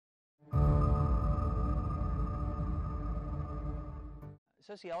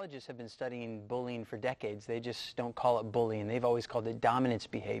Sociologists have been studying bullying for decades. They just don't call it bullying. They've always called it dominance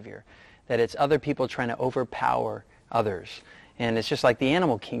behavior, that it's other people trying to overpower others. And it's just like the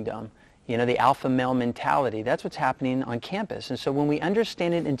animal kingdom, you know, the alpha male mentality. That's what's happening on campus. And so when we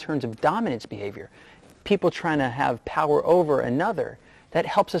understand it in terms of dominance behavior, people trying to have power over another, that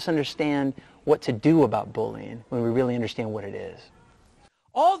helps us understand what to do about bullying when we really understand what it is.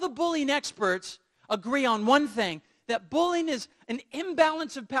 All the bullying experts agree on one thing, that bullying is an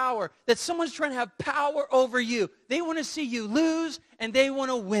imbalance of power, that someone's trying to have power over you. They want to see you lose, and they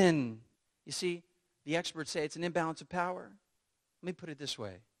want to win. You see, the experts say it's an imbalance of power. Let me put it this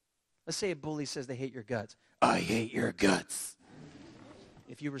way. Let's say a bully says they hate your guts. I hate your guts.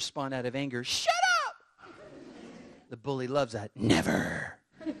 If you respond out of anger, shut up! The bully loves that. Never.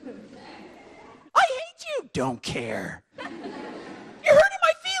 I hate you. Don't care. You're hurting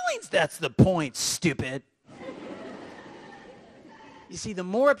my feelings. That's the point, stupid. You see, the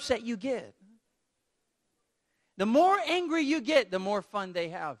more upset you get, the more angry you get, the more fun they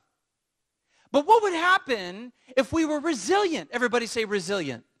have. But what would happen if we were resilient? Everybody say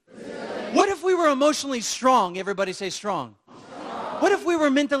resilient. Resilient. What if we were emotionally strong? Everybody say strong. Strong. What if we were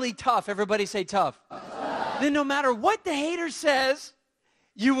mentally tough? Everybody say tough. Tough. Then no matter what the hater says,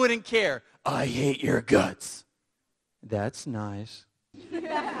 you wouldn't care. I hate your guts. That's nice.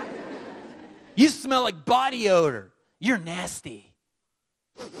 You smell like body odor. You're nasty.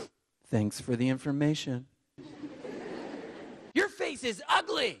 Thanks for the information. Your face is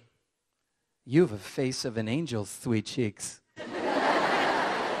ugly. You have a face of an angel, sweet cheeks.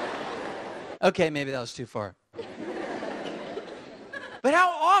 Okay, maybe that was too far. But how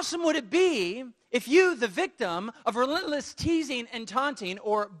awesome would it be if you, the victim of relentless teasing and taunting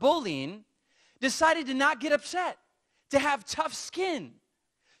or bullying, decided to not get upset, to have tough skin,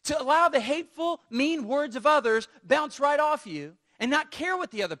 to allow the hateful, mean words of others bounce right off you, and not care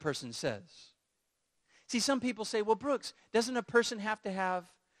what the other person says. See, some people say, well, Brooks, doesn't a person have to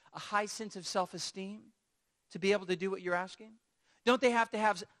have a high sense of self-esteem to be able to do what you're asking? Don't they have to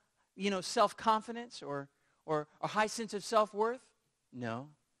have, self-confidence or a high sense of self-worth? No,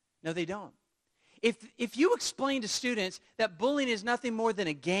 they don't. If you explain to students that bullying is nothing more than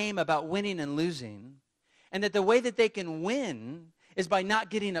a game about winning and losing, and that the way that they can win is by not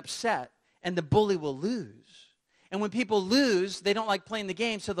getting upset, and the bully will lose. And when people lose, they don't like playing the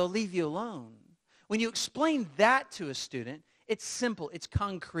game, so they'll leave you alone. When you explain that to a student, it's simple, it's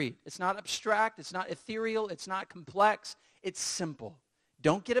concrete. It's not abstract, it's not ethereal, it's not complex, it's simple.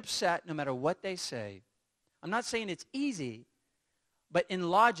 Don't get upset no matter what they say. I'm not saying it's easy, but in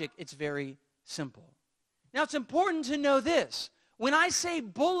logic, it's very simple. Now, it's important to know this. When I say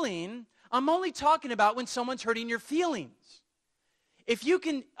bullying, I'm only talking about when someone's hurting your feelings. If you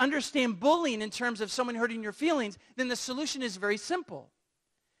can understand bullying in terms of someone hurting your feelings, then the solution is very simple.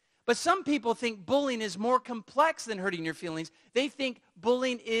 But some people think bullying is more complex than hurting your feelings. They think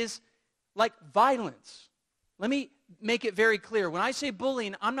bullying is like violence. Let me make it very clear. When I say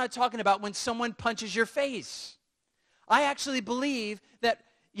bullying, I'm not talking about when someone punches your face. I actually believe that,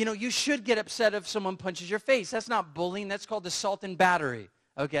 you should get upset if someone punches your face. That's not bullying. That's called assault and battery,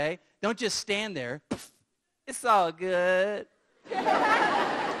 okay? Don't just stand there. It's all good.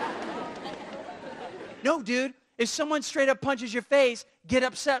 No, dude. If someone straight up punches your face, get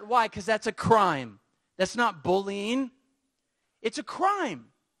upset. Why? Because that's a crime. That's not bullying. It's a crime.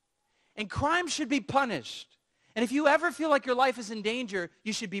 And crime should be punished. And if you ever feel like your life is in danger,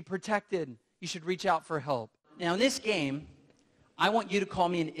 you should be protected. You should reach out for help. Now, in this game, I want you to call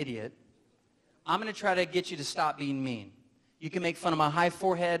me an idiot. I'm going to try to get you to stop being mean. You can make fun of my high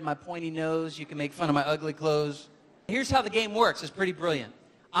forehead, my pointy nose. You can make fun of my ugly clothes. Here's how the game works. It's pretty brilliant.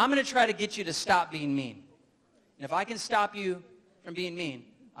 I'm going to try to get you to stop being mean. And if I can stop you from being mean,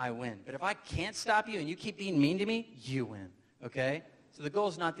 I win. But if I can't stop you and you keep being mean to me, you win. Okay? So the goal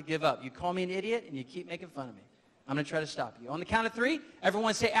is not to give up. You call me an idiot and you keep making fun of me. I'm going to try to stop you. On the count of 3,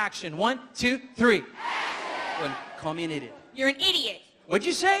 everyone say action. 1, 2, 3. Action! Go ahead, call me an idiot. You're an idiot. What'd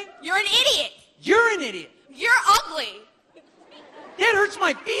you say? You're an idiot. You're an idiot. You're ugly. That hurts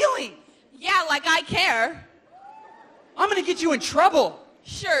my feelings. Yeah, like I care. I'm going to get you in trouble.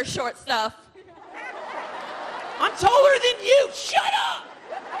 Sure, short stuff. I'm taller than you. Shut up.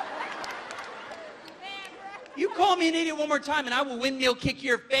 You call me an idiot one more time and I will windmill kick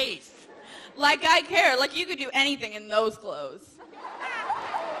your face. Like I care. Like you could do anything in those clothes.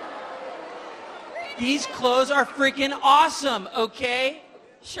 These clothes are freaking awesome, okay?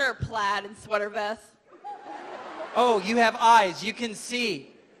 Sure, plaid and sweater vest. Oh, you have eyes. You can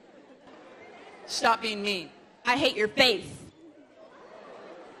see. Stop being mean. I hate your face.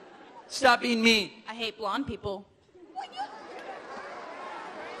 Stop being mean. I hate blonde people.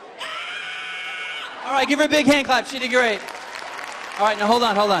 All right, give her a big hand clap. She did great. All right, now hold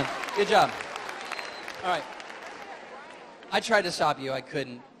on. Good job. All right. I tried to stop you. I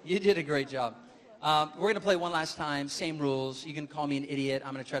couldn't. You did a great job. We're going to play one last time. Same rules. You can call me an idiot.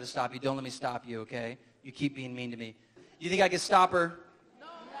 I'm going to try to stop you. Don't let me stop you, okay? You keep being mean to me. You think I can stop her?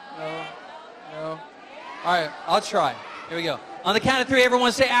 No. All right, I'll try. Here we go. On the count of 3,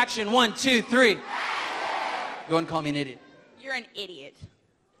 everyone say action. 1, 2, 3. Go ahead and call me an idiot. You're an idiot.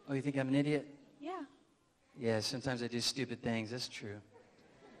 Oh, you think I'm an idiot? Yeah. Yeah, sometimes I do stupid things. That's true.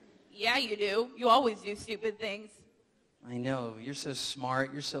 Yeah, you do. You always do stupid things. I know. You're so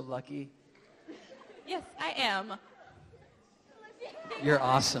smart. You're so lucky. Yes, I am. You're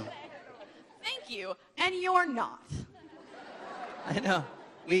awesome. Thank you. And you're not. I know.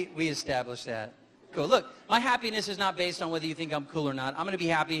 We established that. Cool. Look, my happiness is not based on whether you think I'm cool or not. I'm going to be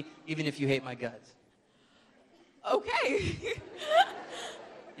happy even if you hate my guts. Okay.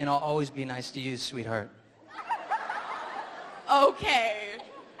 And I'll always be nice to you, sweetheart. Okay.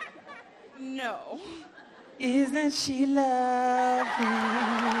 No. Isn't she lovely?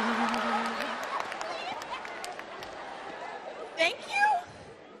 Thank you.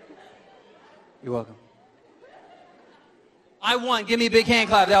 You're welcome. I won. Give me a big hand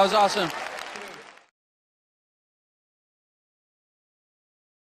clap. That was awesome.